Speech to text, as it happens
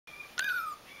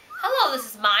Hello,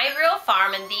 this is My Real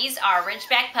Farm, and these are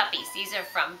Ridgeback puppies. These are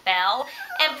from Belle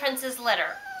and Prince's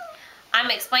litter. I'm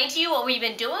going to explain to you what we've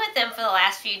been doing with them for the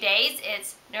last few days.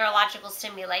 It's neurological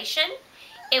stimulation.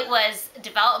 It was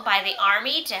developed by the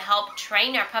Army to help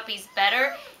train our puppies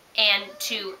better and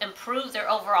to improve their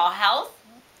overall health.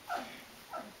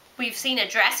 We've seen a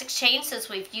drastic change since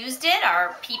we've used it.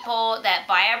 Our people that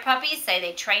buy our puppies say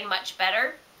they train much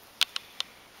better.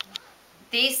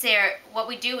 What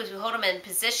we do is we hold them in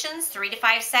positions 3 to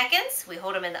 5 seconds. We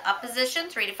hold them in the up position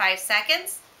 3 to 5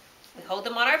 seconds. We hold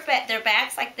them on their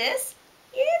backs like this.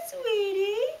 Yes,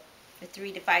 sweetie. For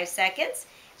 3 to 5 seconds.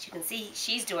 As you can see,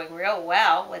 she's doing real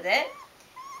well with it.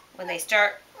 When they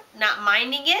start not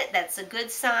minding it, that's a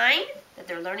good sign that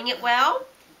they're learning it well.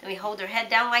 Then we hold their head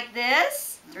down like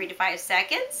this, 3 to 5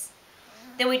 seconds.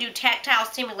 Then we do tactile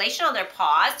stimulation on their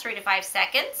paws, 3 to 5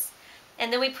 seconds.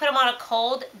 And then we put them on a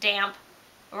cold, damp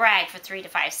rag for 3 to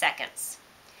 5 seconds.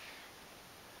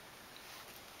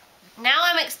 Now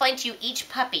I'm going to explain to you each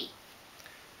puppy.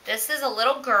 This is a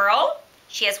little girl.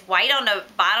 She has white on the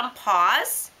bottom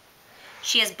paws.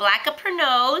 She has black up her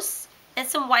nose and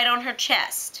some white on her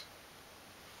chest.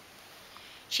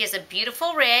 She has a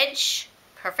beautiful ridge,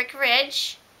 perfect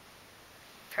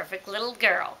little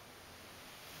girl.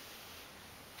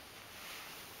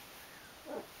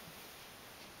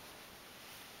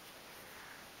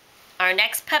 Our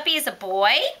next puppy is a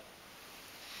boy.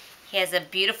 He has a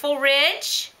beautiful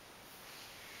ridge.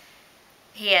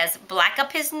 He has black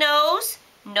up his nose,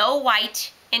 no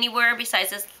white anywhere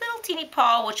besides this little teeny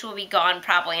paw, which will be gone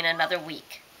probably in another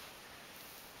week.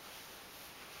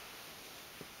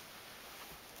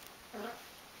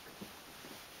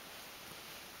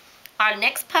 Our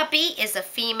next puppy is a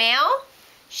female.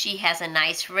 She has a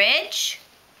nice ridge.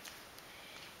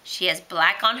 She has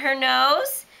black on her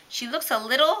nose. She looks a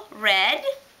little red,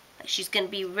 like she's going to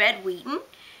be red wheaten.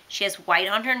 She has white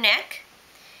on her neck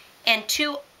and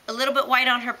a little bit white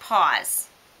on her paws,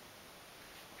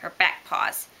 her back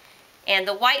paws. And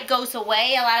the white goes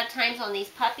away a lot of times on these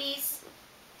puppies,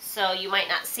 so you might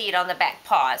not see it on the back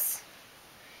paws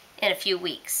in a few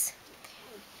weeks.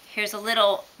 Here's a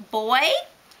little boy.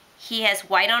 He has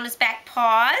white on his back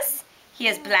paws. He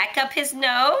has black up his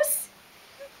nose.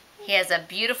 He has a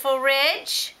beautiful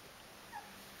ridge.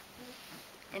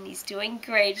 And he's doing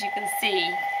great, as you can see.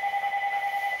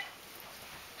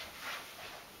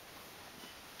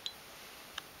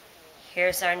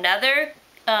 Here's another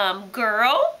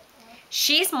girl.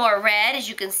 She's more red, as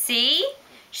you can see.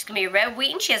 She's going to be red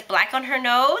wheaten. She has black on her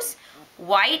nose,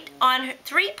 white on her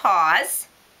 3 paws,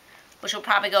 which will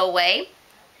probably go away,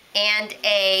 and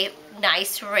a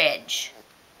nice ridge.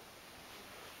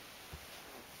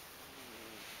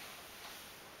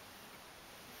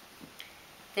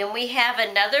 Then we have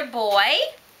another boy.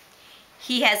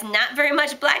 He has not very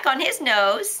much black on his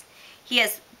nose. He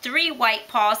has 3 white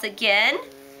paws again.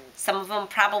 Some of them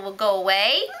probably will go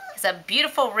away. He has a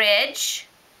beautiful ridge.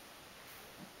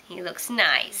 He looks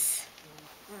nice.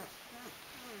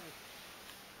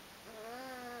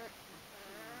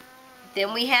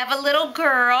 Then we have a little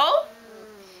girl.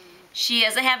 She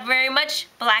doesn't have very much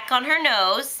black on her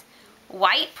nose.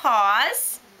 White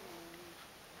paws.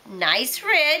 Nice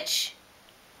ridge.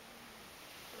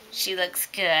 She looks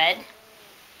good.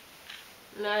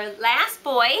 And our last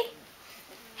boy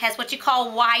has what you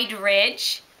call wide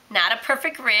ridge. Not a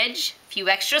perfect ridge. A few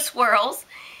extra swirls.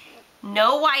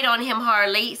 No white on him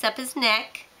hardly, except his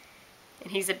neck.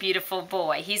 And he's a beautiful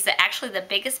boy. He's actually the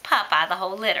biggest pup out of the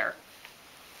whole litter.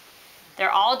 They're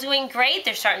all doing great.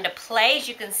 They're starting to play, as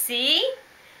you can see.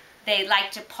 They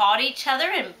like to paw at each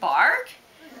other and bark.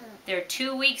 They're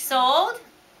 2 weeks old.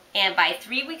 And by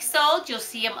 3 weeks old, you'll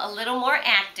see them a little more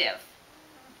active.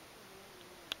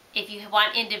 If you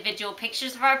want individual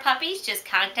pictures of our puppies, just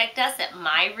contact us at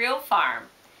My Real Farm.